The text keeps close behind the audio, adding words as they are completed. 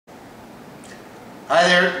Hi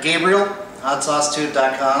there, Gabriel,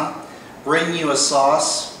 HotSauceTube.com, bringing you a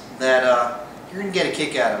sauce that you're going to get a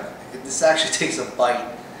kick out of. This actually takes a bite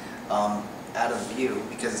out of you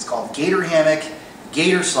because it's called Gator Hammock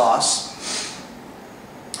Gator Sauce.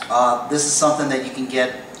 This is something that you can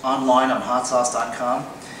get online on HotSauce.com.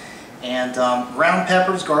 And ground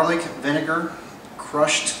peppers, garlic, vinegar,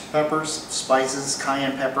 crushed peppers, spices,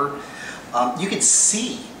 cayenne pepper. You can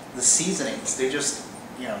see the seasonings. They're just,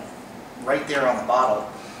 right there on the bottle.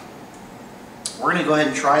 We're going to go ahead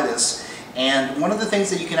and try this. And one of the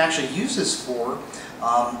things that you can actually use this for,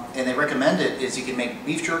 and they recommend it, is you can make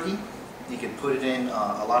beef jerky. You can put it in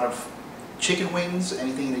a lot of chicken wings,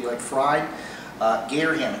 anything that you like fried.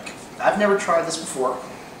 Gator Hammock. I've never tried this before.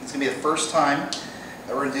 It's going to be the first time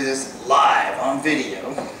that we're going to do this live on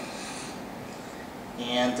video.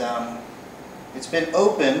 And it's been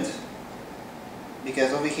opened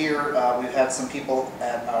because over here we've had some people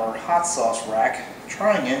at our hot sauce rack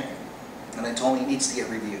trying it, and they told me it needs to get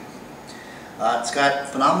reviewed. It's got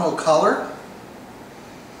phenomenal color,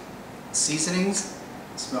 seasonings,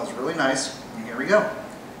 it smells really nice, and here we go.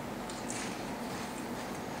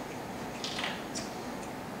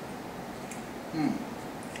 I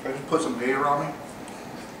just put some gator on me.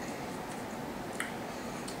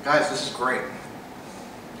 Guys, this is great.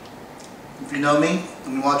 If you know me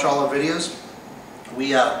and you watch all our videos,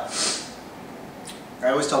 I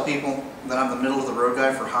always tell people that I'm the middle of the road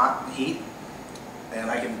guy for hot and heat, and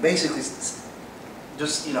I can basically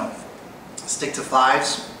just stick to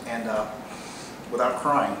fives and without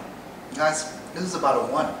crying. Guys, this is about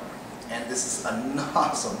a 1, and this is an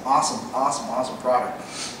awesome product.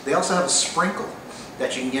 They also have a sprinkle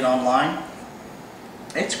that you can get online.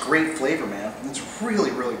 It's great flavor, man. It's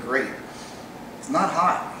really great. It's not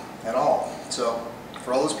hot at all. So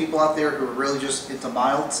for all those people out there who are really just into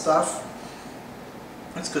mild stuff,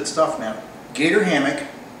 that's good stuff, man. Gator Hammock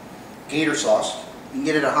Gator Sauce. You can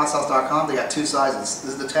get it at hotsauce.com. They got 2 sizes.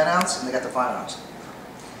 This is the 10 ounce and they got the 5 ounce.